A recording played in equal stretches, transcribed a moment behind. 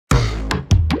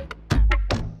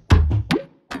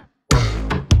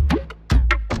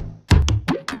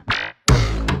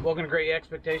Welcome to Great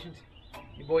Expectations.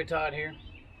 Your boy Todd here.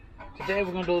 Today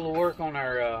we're going to do a little work on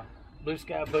our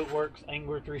Bluesky Boatworks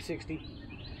Angler 360.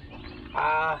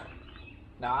 Now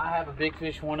I have a Big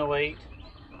Fish 108.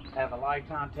 I have a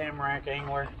Lifetime Tamarack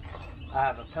Angler. I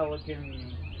have a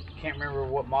Pelican, can't remember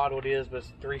what model it is, but it's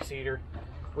a 3-seater.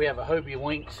 We have a Hobie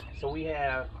Lynx. So we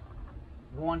have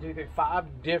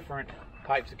 5 different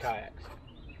types of kayaks.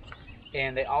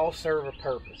 And they all serve a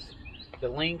purpose. The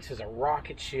Lynx is a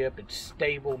rocket ship. It's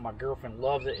stable. My girlfriend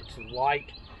loves it. It's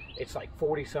light. It's like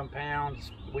 40-some pounds.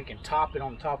 We can top it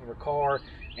on the top of her car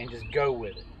and just go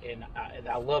with it. And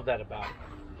I love that about it.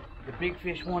 The Big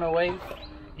Fish 108,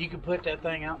 you can put that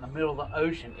thing out in the middle of the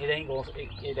ocean.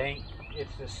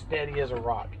 It's as steady as a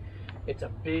rock. It's a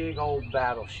big old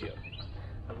battleship.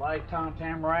 The Lifetime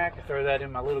Tamarack, I throw that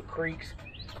in my little creeks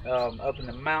up in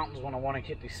the mountains when I want to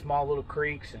hit these small little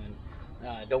creeks and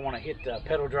I don't want to hit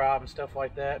pedal drive and stuff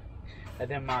like that. And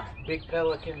then my big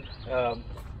Pelican,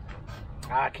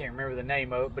 I can't remember the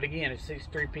name of it, but again, it's these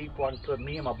 3 people. I can put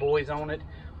me and my boys on it.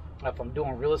 If I'm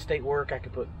doing real estate work, I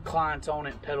can put clients on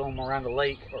it and pedal them around the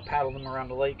lake or paddle them around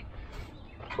the lake.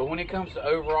 But when it comes to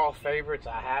overall favorites,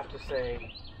 I have to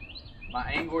say my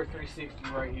Angler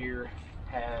 360 right here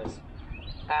has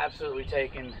absolutely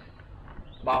taken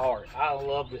my heart. I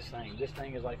love this thing. This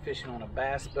thing is like fishing on a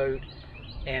bass boat,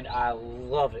 and I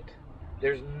love it.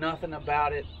 There's nothing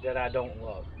about it that I don't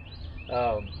love.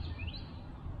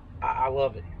 I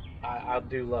love it. I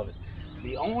do love it.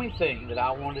 The only thing that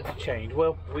I wanted to change,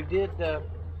 well, we've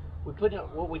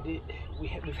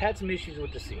had some issues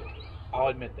with the seat. I'll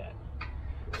admit that.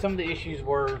 Some of the issues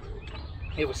were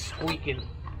it was squeaking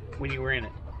when you were in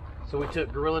it. So we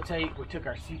took Gorilla Tape. We took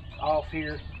our seat off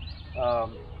here.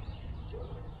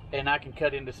 And I can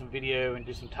cut into some video and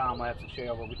do some time lapse and show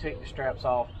you, but we take the straps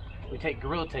off. We take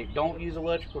Gorilla Tape. Don't use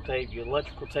electrical tape. Use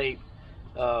electrical tape.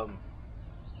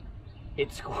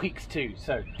 It squeaks too.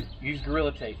 So use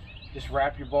Gorilla Tape. Just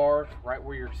wrap your bar right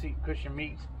where your seat cushion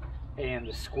meets, and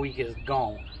the squeak is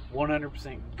gone.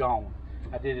 100% gone.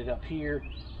 I did it up here,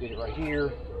 did it right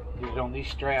here, did it on these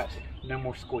straps. No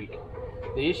more squeak.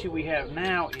 The issue we have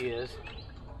now is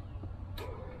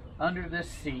under this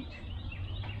seat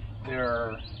there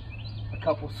are a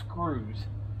couple screws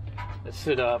that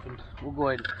sit up, and we'll go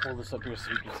ahead and pull this up here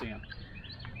so you can see them.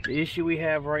 The issue we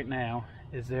have right now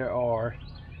is there are,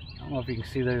 I don't know if you can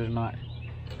see those or not,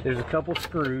 there's a couple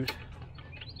screws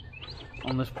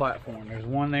on this platform. There's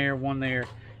one there, and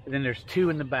then there's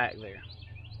 2 in the back there.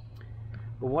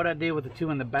 But what I did with the 2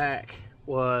 in the back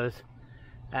was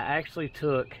I actually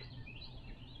took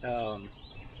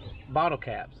bottle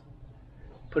caps,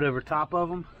 put over top of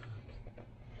them,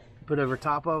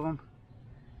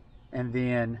 and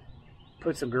then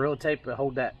put some Gorilla Tape to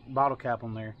hold that bottle cap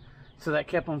on there. So that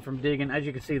kept them from digging. As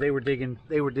you can see, they were digging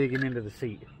into the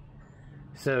seat.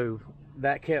 So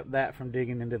that kept that from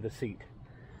digging into the seat.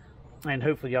 And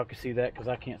hopefully y'all can see that, because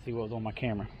I can't see what was on my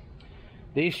camera.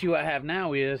 The issue I have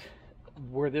now is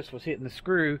where this was hitting the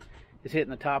screw is hitting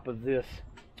the top of this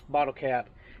bottle cap,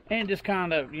 and just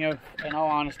kind of, you know, in all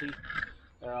honesty,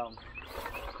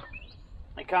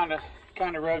 it kind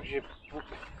of rubs you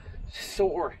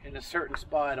sore in a certain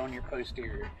spot on your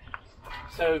posterior.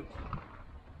 So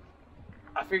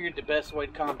I figured the best way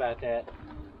to combat that,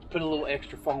 put a little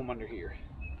extra foam under here.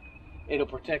 It'll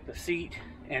protect the seat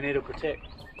and it'll protect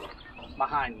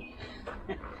behind me.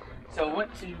 So I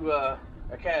went to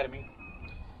Academy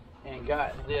and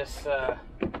got this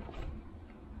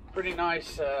pretty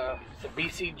nice it's a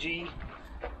BCG.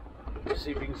 Let's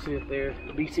see if you can see it there.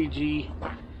 BCG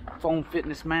foam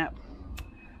fitness mat.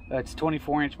 It's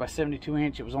 24 inch by 72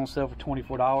 inch. It was on sale for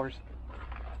 $24.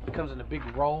 It comes in a big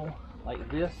roll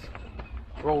like this,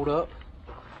 rolled up.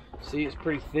 See, it's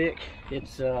pretty thick.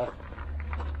 It's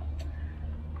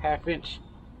half inch,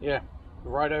 yeah,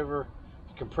 right over.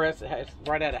 Compressed, it has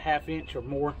right at a half inch or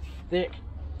more thick.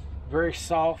 Very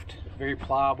soft, very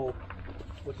pliable,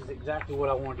 which is exactly what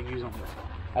I wanted to use on this.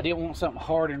 I didn't want something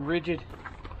hard and rigid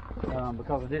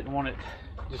because I didn't want it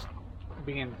just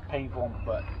being painful on my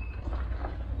butt.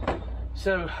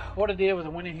 So what I did was I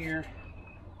went in here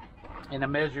and I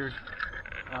measured,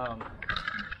 so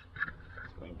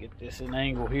we can get this in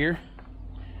angle here.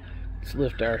 Let's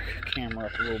lift our camera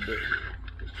up a little bit here.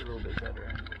 Just a little bit better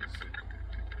angle.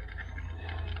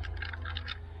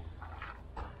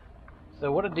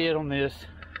 So what I did on this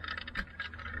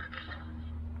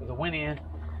was I went in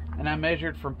and I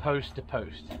measured from post to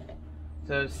post.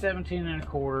 So 17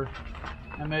 1/4,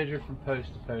 I measured from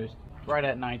post to post, right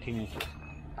at 19 inches.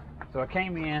 So I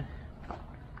came in,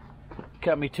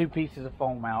 cut me 2 pieces of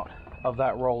foam out of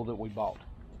that roll that we bought.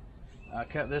 I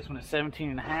cut this one at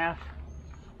 17 1/2,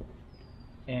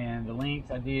 and the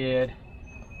length I did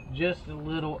just a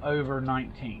little over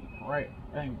 19, right?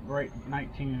 I think right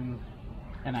 19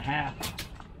 and a half.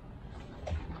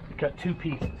 Cut 2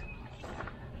 pieces.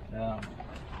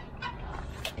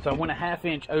 So I went a 1/2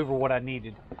 inch over what I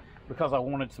needed because I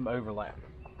wanted some overlap.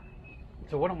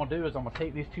 So what I'm gonna do is I'm gonna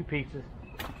take these 2 pieces,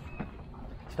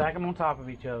 stack them on top of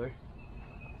each other,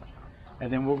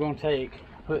 and then we're gonna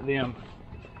put them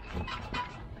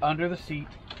under the seat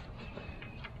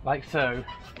like so,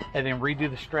 and then redo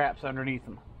the straps underneath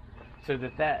them so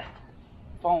that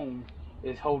foam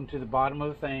is holding to the bottom of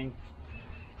the thing,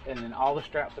 and then all the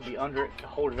straps will be under it to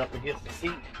hold it up against the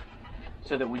seat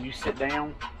so that when you sit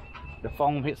down, the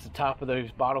foam hits the top of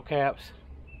those bottle caps.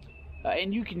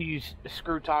 And you can use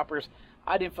screw toppers.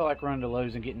 I didn't feel like running to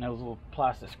Lowe's and getting those little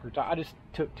plastic screw toppers. I just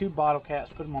took 2 bottle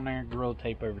caps, put them on there, and Gorilla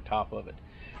Tape over top of it,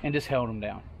 and just held them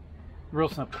down. Real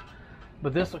simple.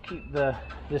 But this will keep the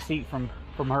seat from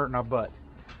hurting our butt.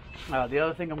 The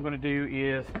other thing I'm going to do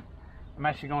is I'm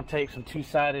actually going to take some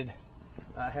 2-sided.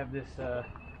 I have this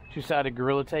 2-sided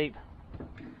Gorilla Tape. I'm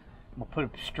going to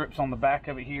put strips on the back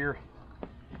of it here,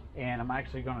 and I'm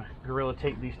actually going to Gorilla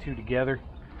Tape these 2 together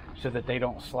so that they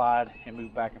don't slide and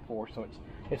move back and forth. So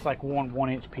it's like one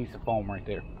 1-inch piece of foam right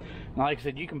there. Now, like I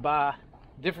said, you can buy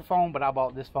different foam, but I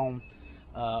bought this foam.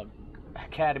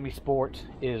 Academy Sports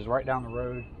is right down the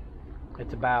road.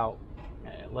 It's about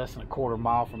less than a 1/4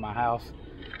 mile from my house.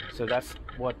 So that's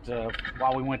what,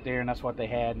 while we went there, and that's what they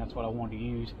had, and that's what I wanted to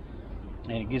use.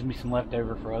 And it gives me some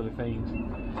leftover for other things.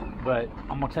 But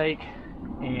I'm gonna take,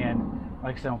 and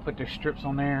like I said, I'm gonna put their strips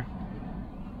on there,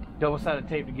 double-sided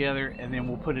tape together, and then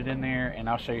we'll put it in there, and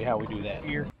I'll show you how we do that.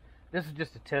 Here, this is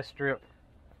just a test strip,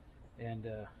 and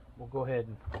we'll go ahead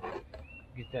and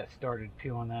get that started,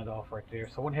 peeling that off right there.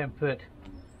 So I went ahead and put,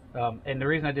 and the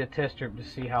reason I did a test strip to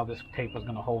see how this tape was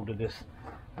gonna hold to this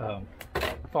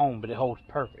foam, but it holds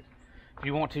perfect. If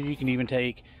you want to, you can even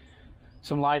take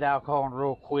some light alcohol and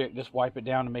real quick just wipe it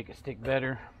down to make it stick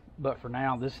better. But for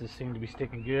now, this seems to be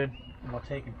sticking good. I'm gonna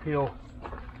take and peel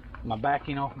my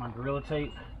backing off my Gorilla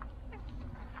Tape,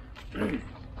 and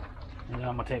then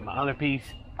I'm gonna take my other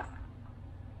piece.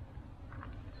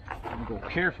 I'm gonna go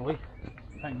carefully.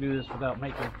 I can do this without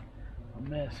making a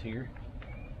mess here.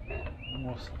 I'm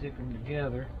gonna stick them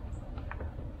together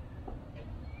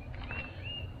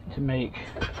to make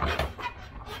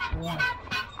one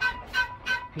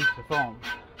piece of foam.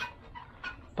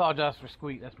 Apologize for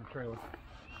squeak, that's my trailer.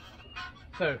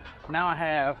 So now I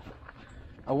have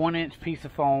a 1-inch piece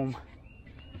of foam.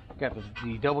 Got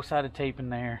the double-sided tape in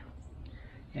there,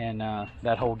 and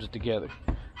that holds it together.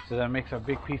 So that makes our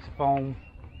big piece of foam,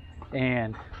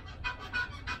 and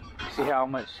see how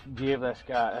much give that's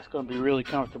got. That's going to be really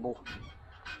comfortable.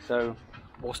 So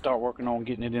we'll start working on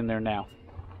getting it in there now.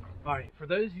 All right, for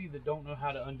those of you that don't know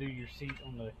how to undo your seat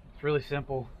on the, it's really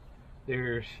simple.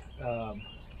 There's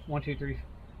 1, 2, 3.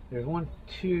 There's 1,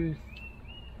 2,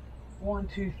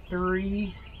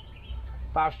 3,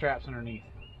 5 straps underneath.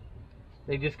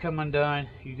 They just come undone.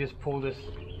 You just pull this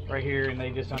right here, and they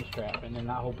just unstrap, and then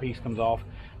that whole piece comes off.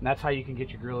 And that's how you can get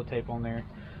your Gorilla Tape on there.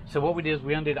 So what we did is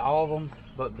we undid all of them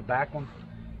but the back one,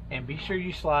 and be sure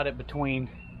you slide it between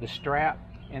the strap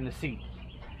and the seat.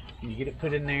 And you get it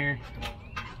put in there.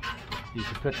 You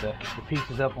can put the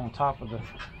pieces up on top of the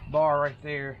bar right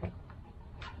there.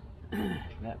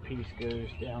 That piece goes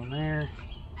down there,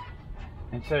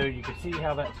 and so you can see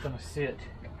how that's going to sit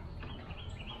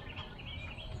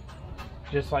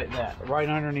just like that, right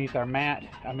underneath our mat.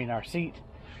 Our seat.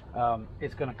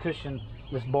 It's going to cushion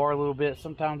this bar a little bit.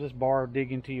 Sometimes this bar will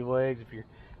dig into your legs if you're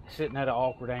sitting at an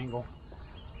awkward angle.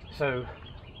 So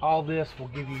all this will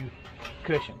give you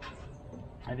cushion.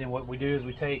 And then what we do is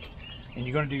we take, and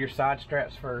you're going to do your side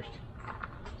straps first.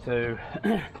 So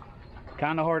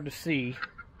kind of hard to see.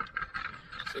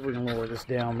 See if we can lower this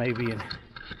down maybe and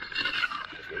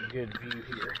get a good view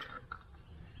here.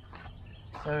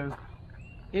 So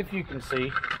if you can see,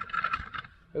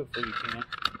 hopefully you can,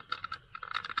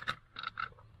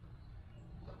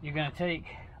 you're going to take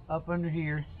up under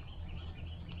here,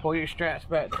 pull your straps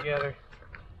back together,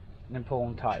 and then pull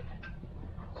them tight.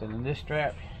 So then this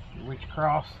strap, you reach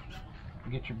across,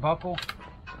 you get your buckle.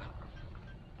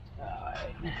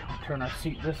 Alright, we'll turn our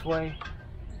seat this way,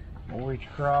 we'll reach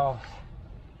across.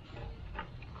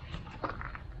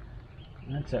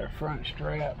 And that's our front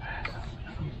strap.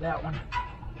 So use that one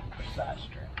for side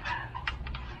strap.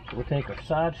 So we'll take our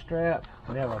side strap,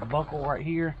 we have our buckle right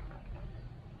here.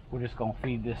 We're just going to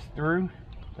feed this through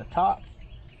the top,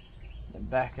 then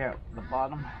back out the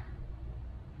bottom.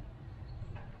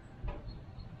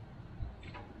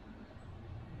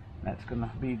 That's going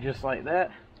to be just like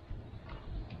that.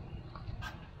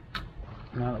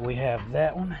 Now that we have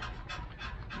that one,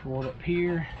 pull it up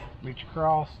here, reach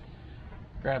across,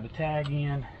 grab the tag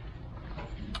in,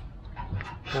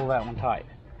 pull that one tight.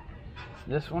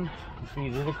 This one,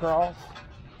 feed it across,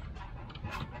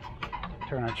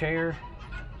 turn our chair,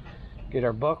 get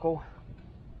our buckle.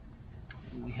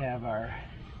 We have our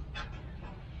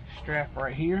strap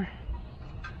right here.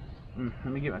 Let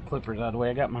me get my clippers out of the way.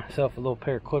 I got myself a little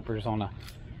pair of clippers on a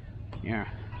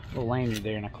little lanyard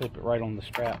there, and I clip it right on the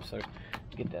strap, so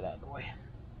get that out of the way.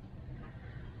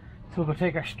 So we're going to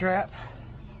take our strap,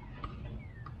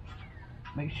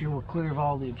 make sure we're clear of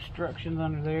all the obstructions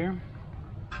under there.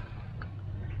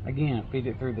 Again, feed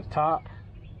it through the top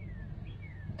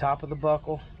of the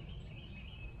buckle,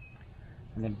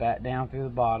 and then back down through the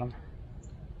bottom.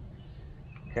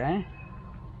 Okay,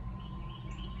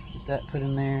 get that put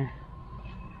in there.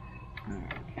 All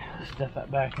right, stuff that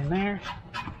back in there.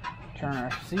 Turn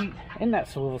our seat. Isn't that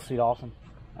swivel seat awesome?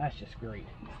 That's just great.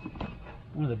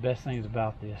 One of the best things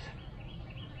about this.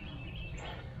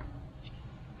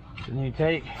 So then you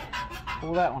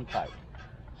pull that one tight.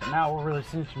 So now we're really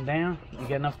cinching down. You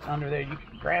get enough under there, you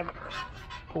can grab it,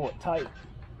 pull it tight,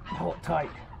 pull it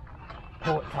tight,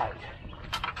 pull it tight.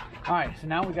 All right, so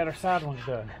now we got our side ones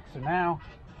done. So now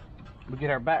we get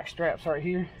our back straps right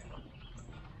here,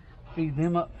 feed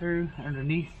them up through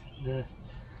underneath the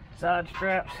side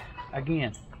straps.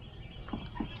 Again,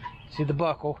 see the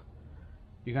buckle,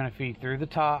 you're going to feed through the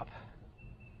top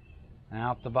and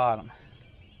out the bottom,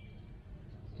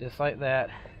 just like that.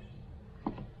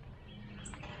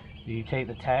 You take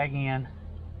the tag in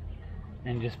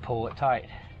and just pull it tight,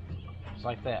 just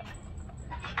like that.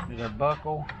 There's our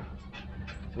buckle.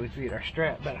 So we feed our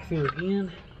strap back through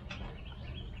again,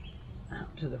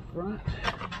 out to the front.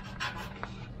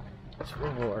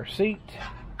 Swivel our seat.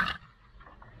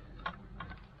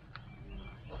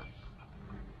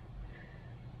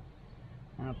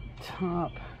 Out the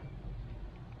top,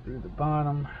 through the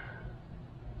bottom.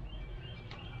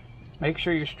 Make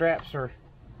sure your straps are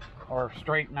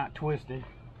straight, not twisted.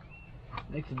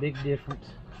 Makes a big difference.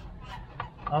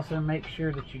 Also make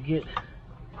sure that you get,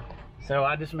 so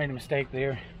I just made a mistake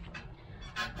there.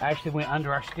 I actually went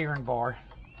under our steering bar,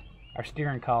 our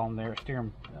steering column there,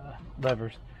 steering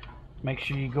levers. Make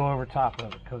sure you go over top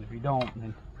of it, because if you don't,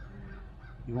 then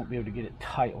you won't be able to get it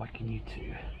tight like you need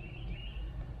to.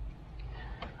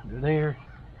 Under there,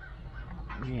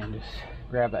 again, just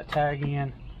grab that tag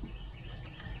in,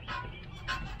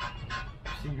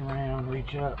 proceed around,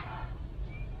 reach up,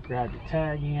 grab the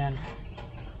tag in,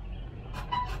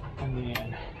 and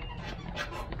then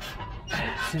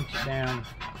cinch it down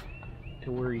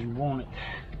to where you want it,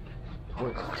 to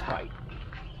where it's tight.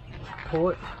 Pull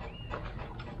it,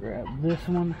 grab this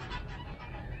one,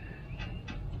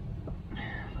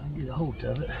 I'll get a hold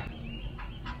of it,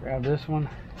 grab this one,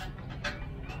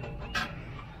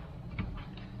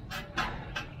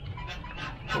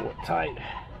 pull it tight.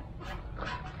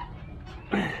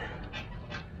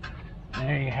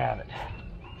 There you have it.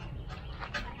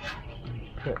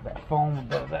 Put that foam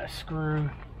above that screw.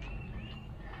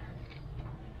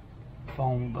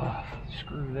 Foam above the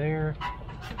screw there.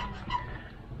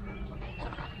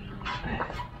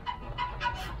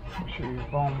 Make sure your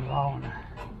foam is all in a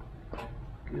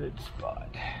good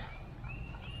spot.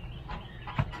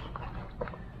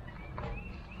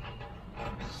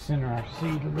 Center our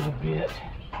seat a little bit.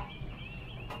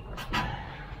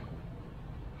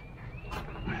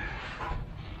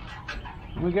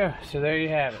 There we go. So there you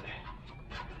have it.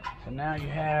 So now you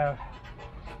have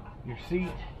your seat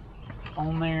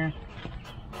on there.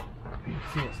 You can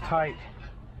see it's tight.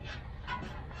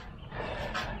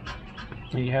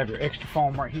 And you have your extra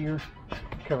foam right here,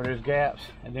 cover those gaps.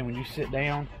 And then when you sit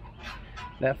down,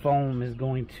 that foam is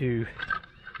going to,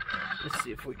 let's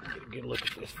see if we can get a good look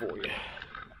at this for you.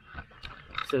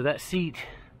 So that seat,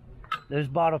 those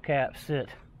bottle caps sit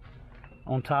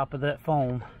on top of that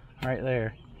foam right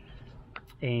there.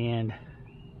 And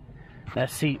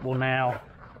that seat will now,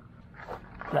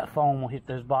 that foam will hit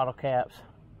those bottle caps,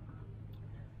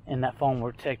 and that foam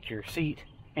will protect your seat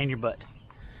and your butt.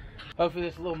 Hopefully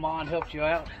this little mod helps you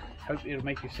out. Hope it'll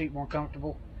make your seat more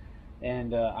comfortable,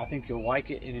 and I think you'll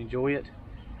like it and enjoy it.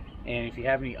 And if you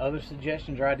have any other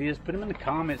suggestions or ideas, put them in the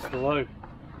comments below,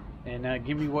 and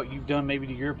give me what you've done maybe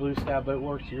to your Bluesky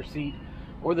Boatworks, your seat,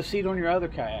 or the seat on your other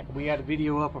kayak. We got a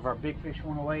video up of our Big Fish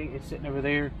 108. It's sitting over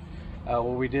there. Where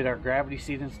we did our gravity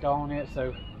seat installing it.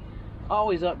 So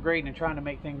always upgrading and trying to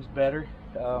make things better,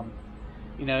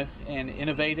 you know, and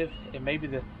innovative. And maybe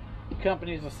the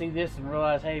companies will see this and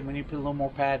realize, hey, we need to put a little more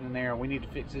padding in there, or we need to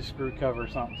fix this screw cover or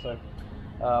something. So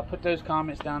put those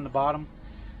comments down the bottom.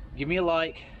 Give me a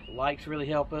like. Likes really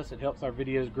help us. It helps our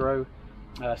videos grow.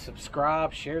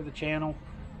 subscribe, share the channel,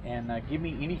 and give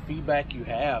me any feedback you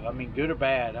have. I mean, good or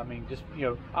bad. I mean, just, you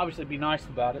know, obviously be nice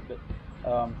about it, but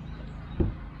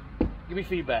give me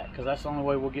feedback, because that's the only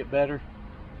way we'll get better.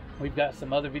 We've got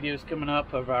some other videos coming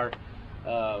up of our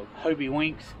Hobie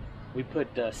Winks. We put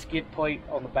skid plate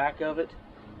on the back of it.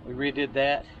 We redid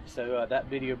that, so that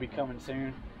video will be coming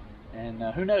soon. And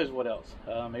who knows what else,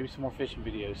 maybe some more fishing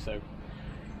videos. So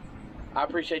I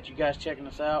appreciate you guys checking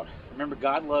us out. Remember,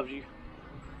 God loves you,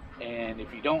 and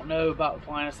if you don't know about the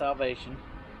plan of salvation,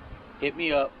 hit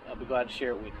me up. I'll be glad to share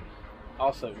it with you.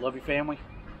 Also, love your family,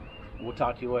 and we'll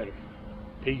talk to you later.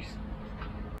 Peace.